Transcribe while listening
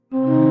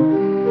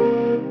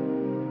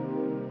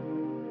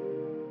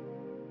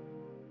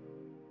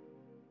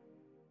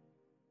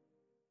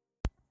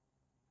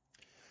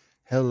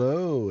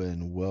Hello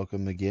and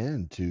welcome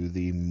again to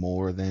the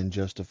More Than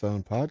Just a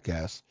Phone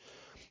podcast.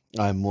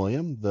 I'm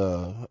William,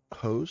 the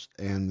host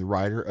and the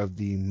writer of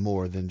the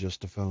More Than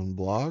Just a Phone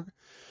blog.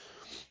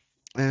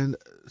 And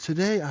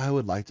today I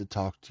would like to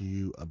talk to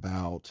you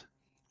about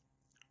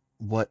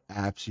what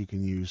apps you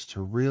can use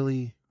to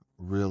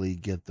really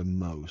get the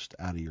most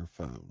out of your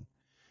phone,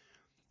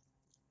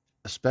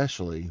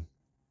 especially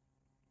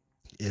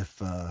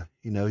if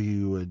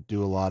you would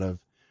do a lot of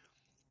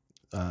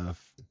uh,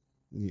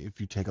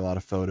 if you take a lot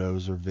of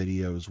photos or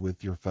videos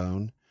with your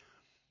phone.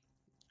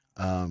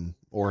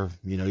 Or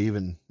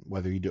even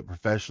whether you do it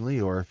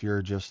professionally or if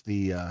you're just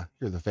you're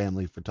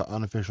the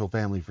unofficial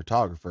family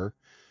photographer.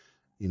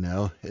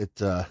 It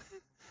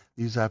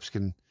these apps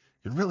can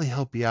really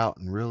help you out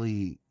and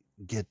really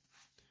get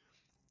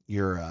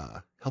your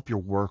help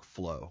your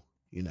workflow.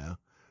 You know,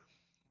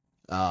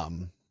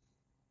 um,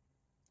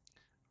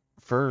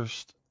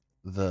 First,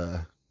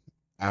 the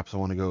apps I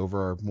want to go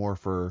over are more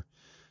for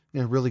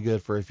really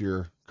good for if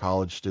you're a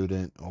college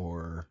student,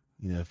 or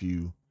if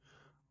you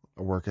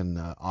work in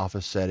the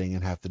office setting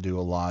and have to do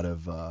a lot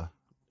of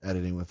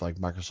editing with like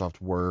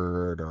Microsoft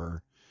Word,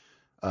 or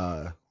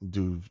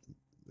do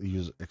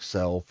use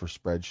Excel for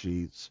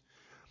spreadsheets.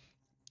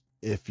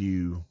 If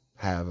you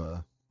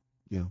have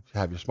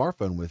have your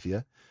smartphone with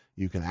you,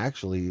 you can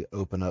actually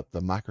open up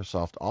the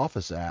Microsoft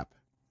Office app,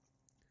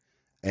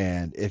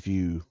 and if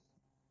you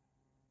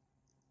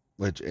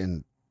which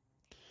and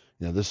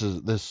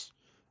this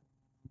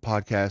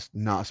podcast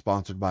not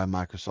sponsored by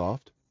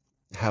Microsoft.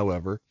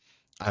 However,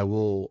 I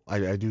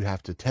do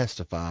have to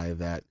testify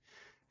that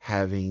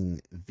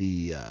having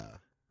the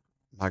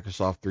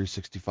Microsoft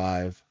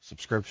 365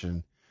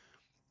 subscription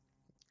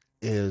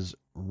is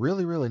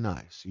really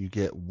nice. You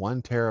get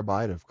 1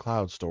 terabyte of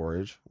cloud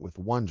storage with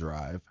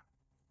OneDrive,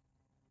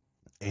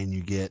 and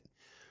you get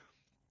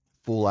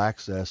full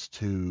access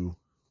to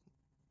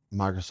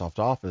Microsoft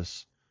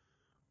Office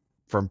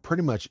from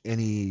pretty much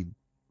any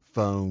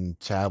phone,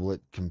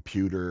 tablet,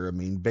 computer. I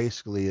mean,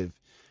 basically, if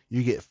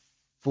you get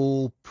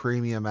full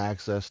premium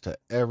access to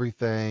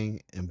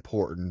everything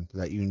important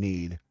that you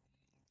need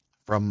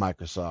from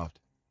Microsoft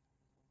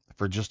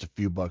for just a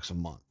few bucks a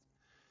month.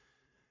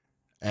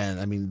 And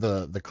I mean,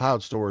 the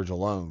cloud storage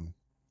alone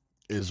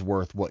is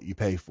worth what you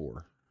pay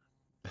for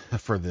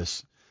for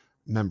this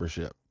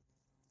membership.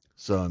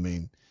 So I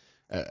mean,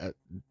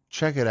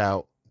 check it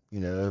out.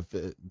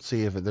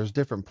 See if there's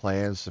different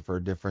plans for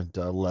different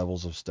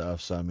levels of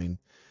stuff. So I mean,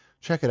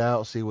 check it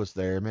out, see what's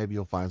there. Maybe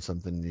you'll find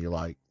something you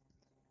like.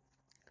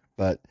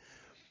 But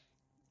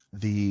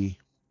the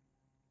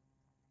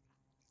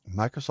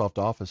Microsoft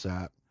Office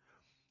app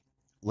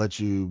lets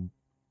you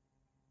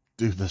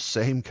do the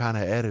same kind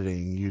of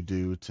editing you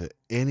do to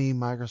any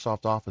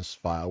Microsoft Office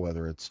file,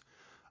 whether it's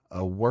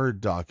a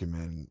Word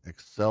document,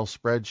 Excel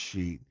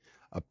spreadsheet,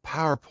 a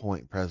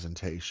PowerPoint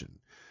presentation,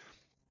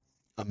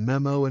 a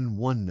memo in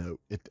OneNote.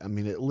 It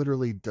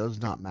literally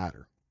does not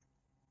matter.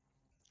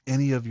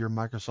 Any of your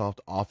Microsoft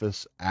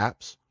Office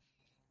apps,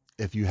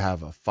 if you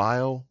have a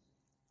file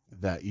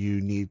that you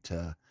need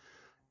to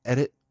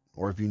edit,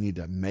 or if you need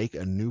to make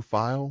a new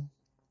file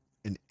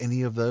in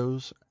any of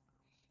those,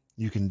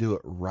 you can do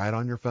it right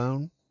on your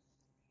phone.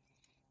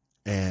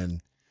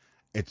 And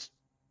it's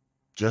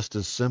just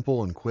as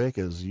simple and quick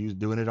as you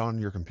doing it on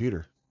your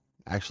computer.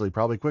 Actually,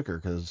 probably quicker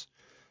because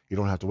you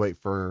don't have to wait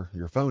for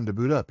your phone to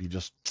boot up. You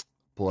just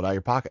pull it out of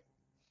your pocket.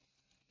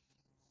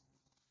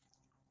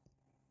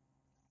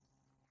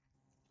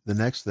 The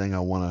next thing I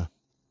want to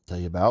tell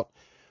you about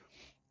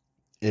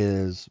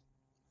is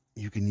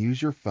you can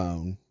use your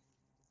phone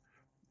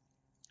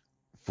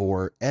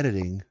for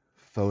editing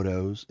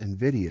photos and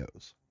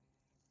videos.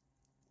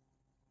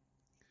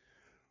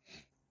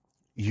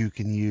 You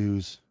can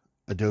use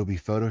Adobe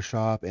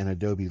Photoshop and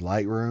Adobe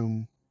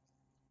Lightroom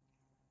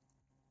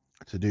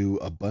to do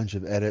a bunch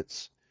of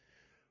edits.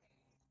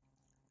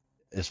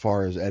 As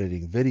far as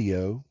editing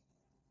video,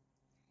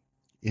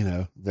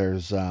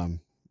 there's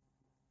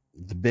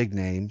the big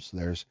names.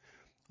 There's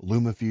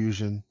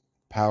LumaFusion,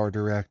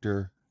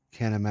 PowerDirector,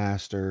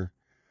 KineMaster.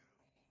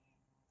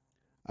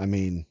 I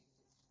mean,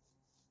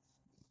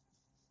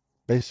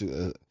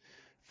 basically,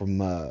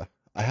 from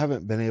I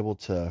haven't been able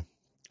to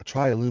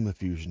try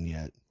LumaFusion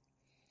yet,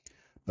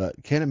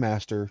 but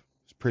KineMaster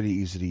is pretty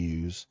easy to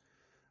use.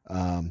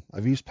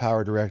 I've used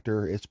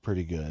PowerDirector; it's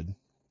pretty good.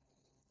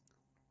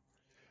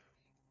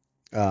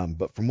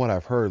 But from what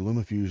I've heard,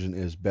 LumaFusion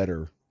is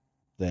better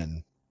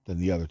than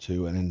the other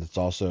two, and then it's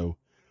also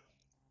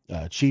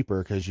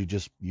cheaper because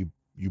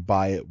you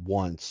buy it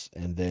once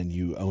and then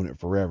you own it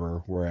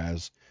forever.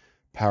 Whereas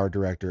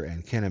PowerDirector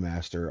and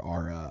KineMaster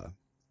are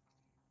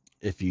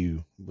if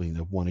you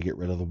want to get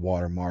rid of the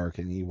watermark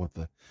and you want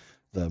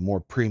the more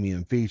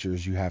premium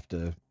features, you have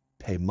to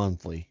pay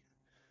monthly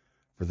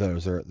for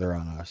those. They're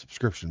on a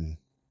subscription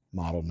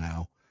model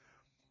now.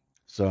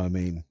 So I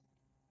mean,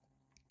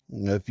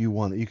 if you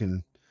want, you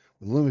can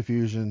with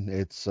LumaFusion.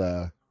 It's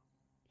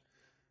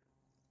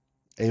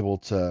able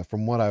to,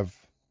 from what I've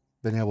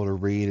been able to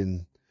read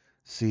and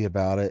see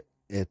about it,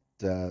 it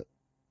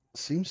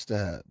seems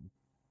to.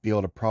 be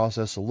able to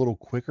process a little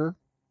quicker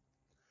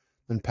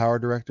than Power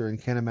Director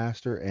and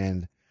KineMaster.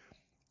 And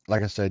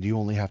like I said, you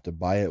only have to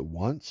buy it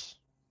once.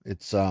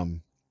 It's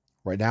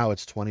right now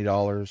it's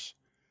 $20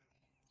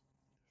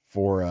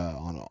 for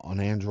on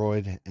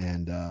Android,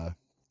 and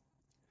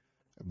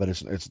but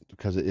it's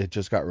because it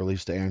just got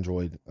released to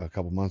Android a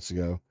couple months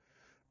ago.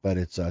 But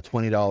it's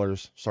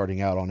 $20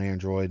 starting out on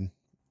Android.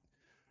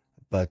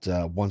 But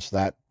once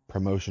that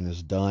promotion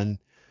is done,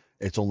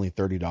 it's only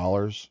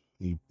 $30.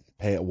 You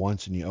pay it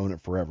once and you own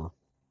it forever.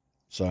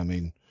 So I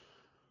mean,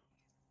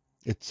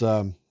 it's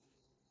and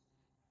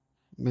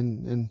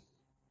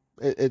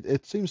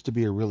it seems to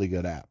be a really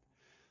good app.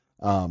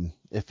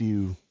 If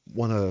you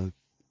want to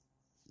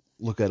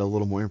look at a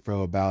little more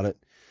info about it,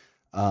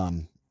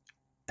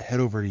 head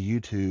over to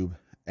YouTube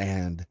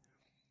and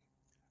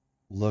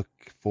look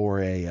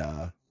for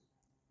a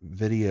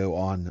video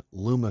on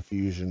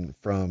LumaFusion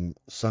from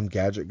Some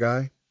Gadget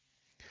Guy.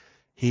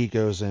 He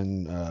goes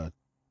in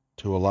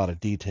to a lot of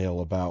detail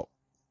about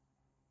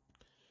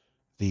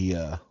the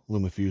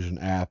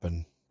LumaFusion app,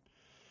 and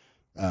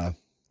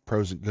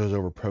goes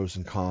over pros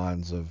and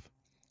cons of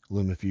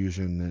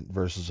LumaFusion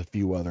versus a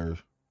few other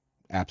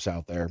apps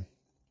out there.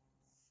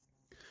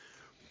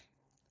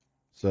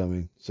 So I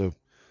mean,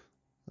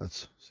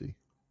 let's see.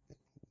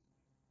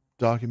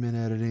 Document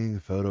editing,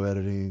 photo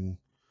editing,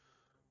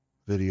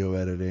 video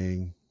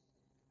editing.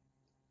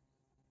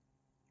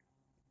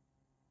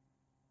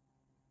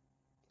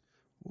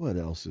 What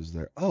else is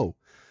there? Oh,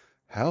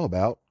 how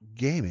about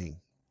gaming?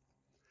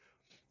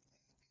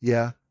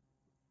 Yeah,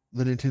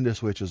 the Nintendo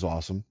Switch is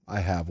awesome. I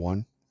have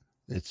one.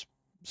 It's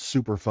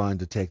super fun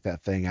to take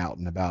that thing out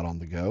and about on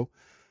the go.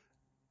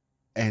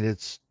 And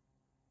it's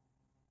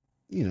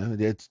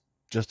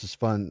just as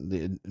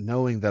fun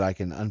knowing that I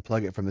can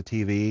unplug it from the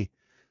TV,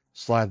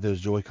 slide those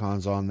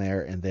Joy-Cons on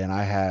there, and then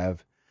I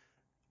have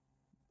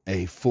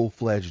a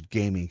full-fledged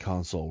gaming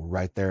console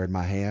right there in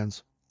my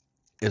hands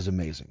is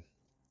amazing.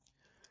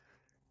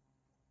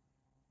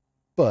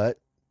 But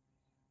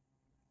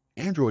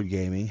Android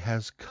gaming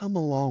has come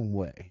a long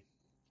way.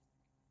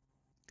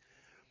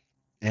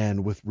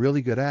 And with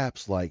really good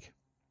apps like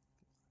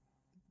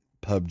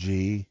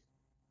PUBG,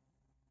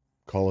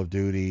 Call of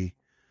Duty,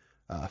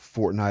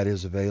 Fortnite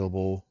is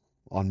available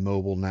on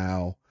mobile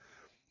now.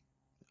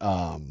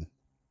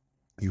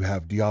 You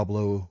have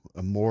Diablo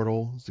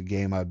Immortal. It's a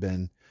game I've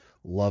been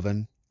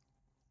loving.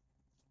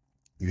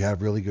 You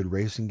have really good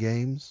racing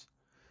games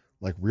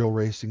like Real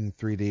Racing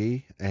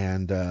 3D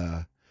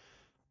and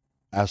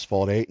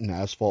Asphalt 8 and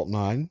Asphalt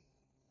 9.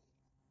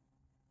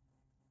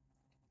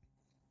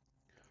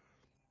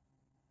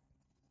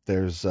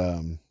 There's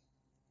and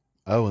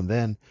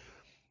then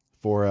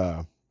for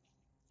a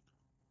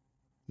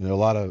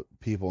lot of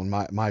people in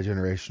my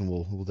generation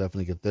will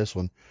definitely get this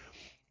one.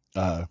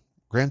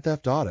 Grand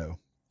Theft Auto.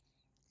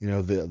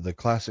 The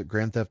classic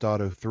Grand Theft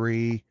Auto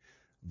 3,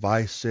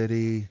 Vice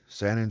City,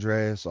 San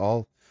Andreas,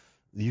 all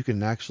you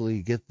can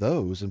actually get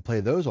those and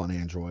play those on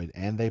Android,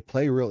 and they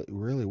play really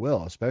really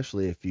well,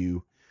 especially if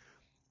you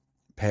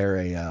pair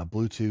a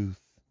Bluetooth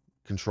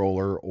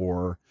controller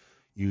or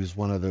use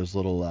one of those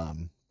little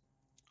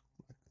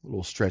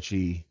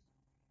stretchy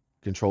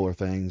controller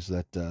things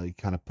that you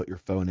kind of put your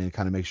phone in. It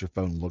kind of makes your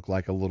phone look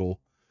like a little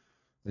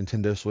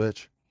Nintendo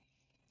Switch.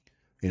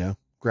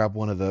 Grab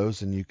one of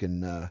those and you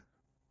can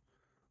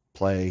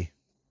play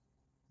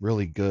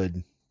really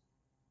good.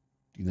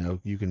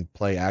 You can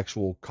play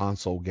actual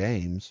console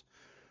games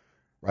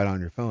right on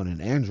your phone.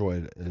 And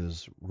Android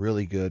is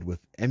really good with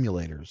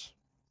emulators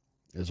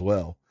as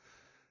well.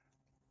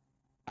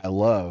 I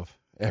love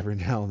every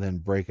now and then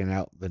breaking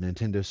out the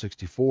Nintendo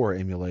 64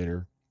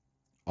 emulator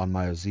on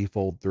my Z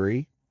Fold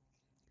 3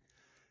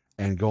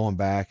 and going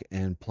back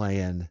and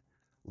playing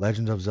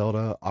Legend of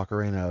Zelda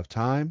Ocarina of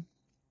Time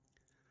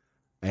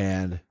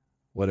and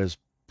what is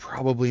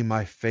probably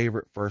my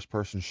favorite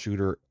first-person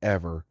shooter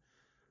ever,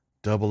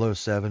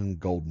 007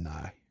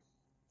 GoldenEye.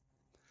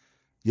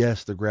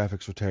 Yes, the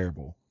graphics were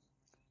terrible.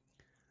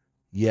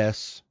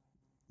 Yes,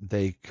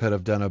 they could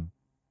have done a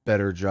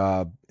better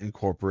job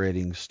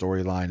incorporating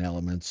storyline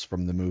elements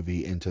from the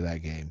movie into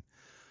that game.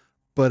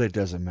 But it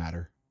doesn't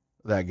matter.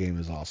 That game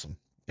is awesome.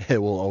 It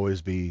will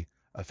always be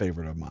a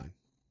favorite of mine.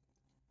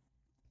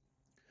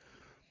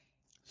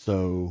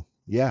 So,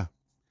 yeah,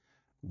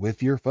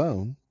 with your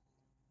phone,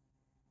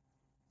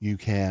 you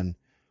can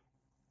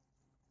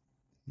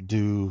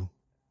do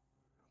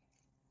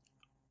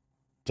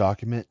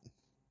document,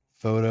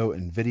 photo,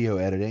 and video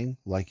editing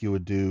like you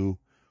would do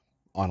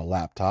on a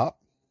laptop.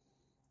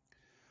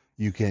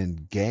 You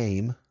can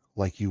game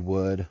like you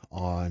would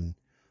on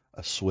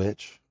a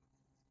Switch.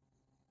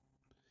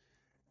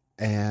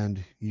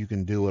 And you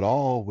can do it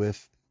all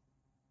with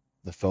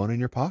the phone in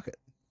your pocket.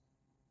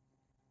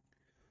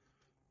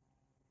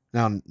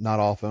 Now, not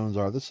all phones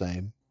are the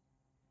same.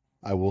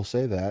 I will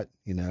say that,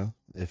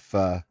 if,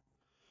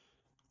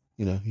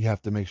 you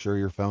have to make sure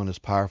your phone is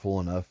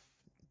powerful enough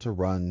to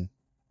run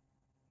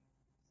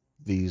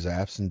these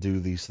apps and do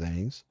these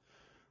things.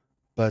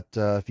 But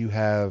if you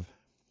have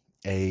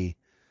a,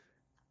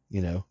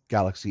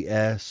 Galaxy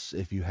S,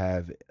 if you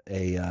have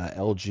a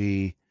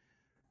LG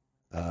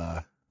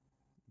uh,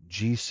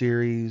 G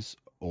series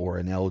or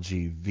an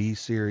LG V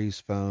series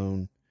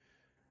phone,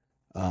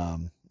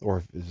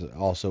 or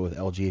also with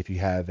LG if you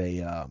have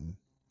a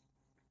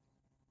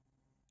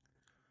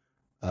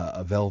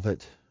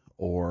Velvet,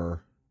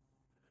 or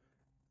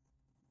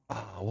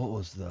what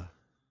was the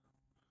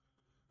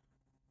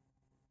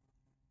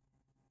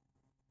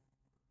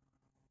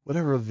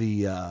whatever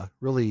the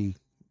really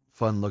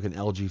fun looking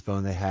LG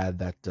phone they had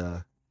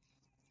that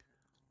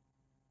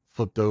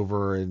flipped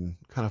over and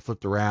kind of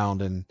flipped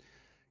around and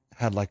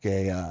had like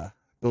a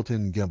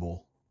built-in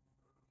gimbal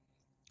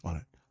on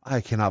it.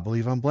 I cannot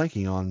believe I'm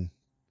blanking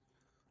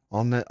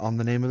on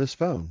the name of this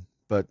phone.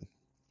 But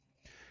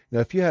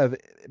if you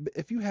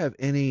have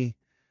any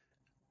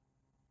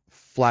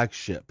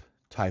flagship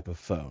type of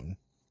phone,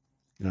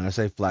 I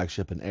say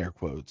flagship in air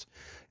quotes.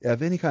 You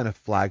have any kind of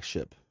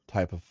flagship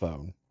type of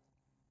phone.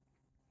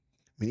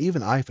 I mean,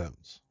 even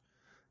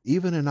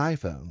an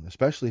iPhone,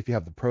 especially if you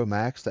have the Pro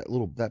Max,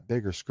 that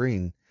bigger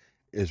screen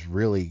is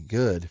really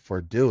good for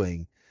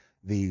doing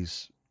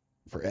these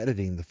for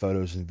editing the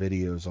photos and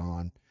videos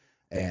on.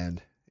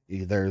 And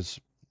there's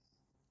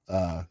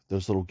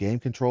those little game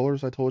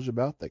controllers I told you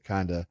about that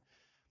kind of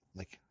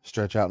like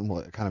stretch out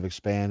and kind of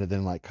expand and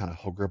then like kind of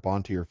hook grip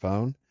onto your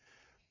phone.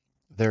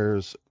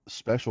 There's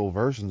special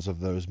versions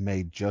of those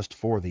made just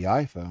for the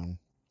iPhone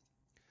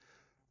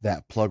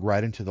that plug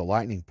right into the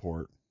lightning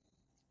port.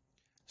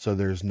 So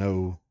there's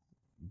no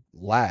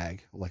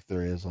lag like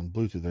there is on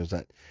Bluetooth. There's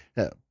that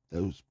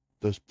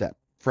that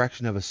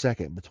fraction of a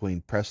second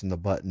between pressing the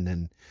button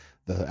and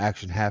the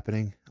action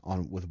happening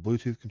on with a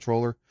Bluetooth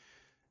controller.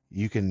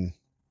 You can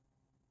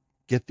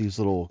get these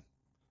little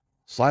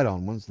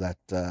slide-on ones that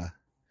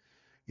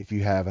if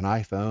you have an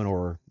iPhone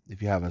or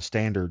if you have a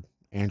standard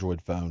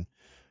Android phone,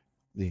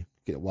 it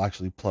will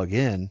actually plug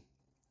in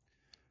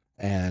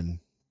and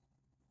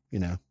you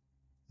know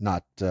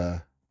not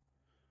and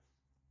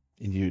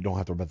you don't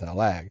have to worry about that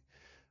lag.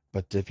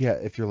 But if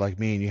you're like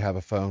me and you have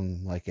a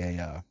phone like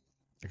a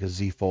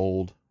Z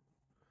Fold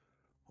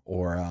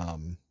or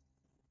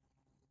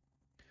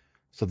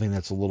something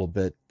that's a little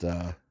bit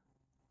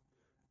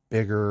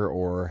bigger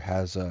or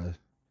has a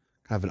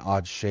kind of an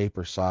odd shape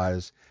or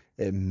size,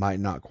 it might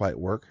not quite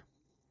work.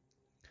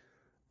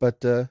 But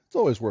it's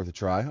always worth a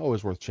try,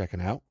 always worth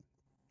checking out.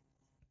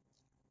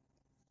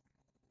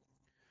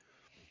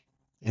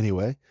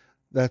 Anyway,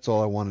 that's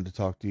all I wanted to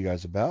talk to you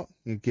guys about.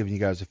 Giving you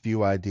guys a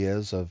few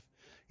ideas of,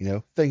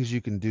 things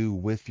you can do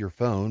with your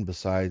phone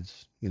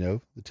besides,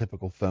 the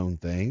typical phone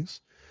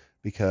things.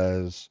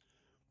 Because,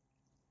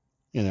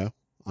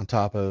 on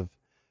top of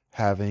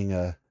having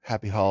a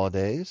happy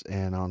holidays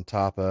and on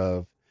top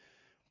of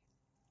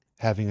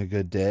having a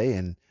good day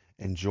and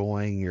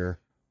enjoying your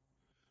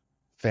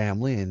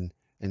family and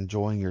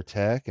enjoying your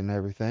tech and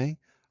everything,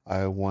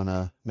 I want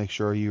to make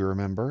sure you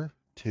remember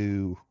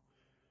to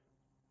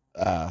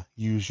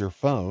use your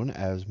phone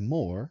as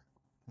more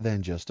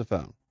than just a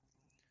phone.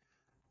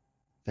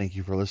 Thank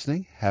you for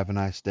listening. Have a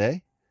nice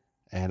day,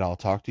 and I'll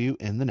talk to you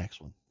in the next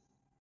one.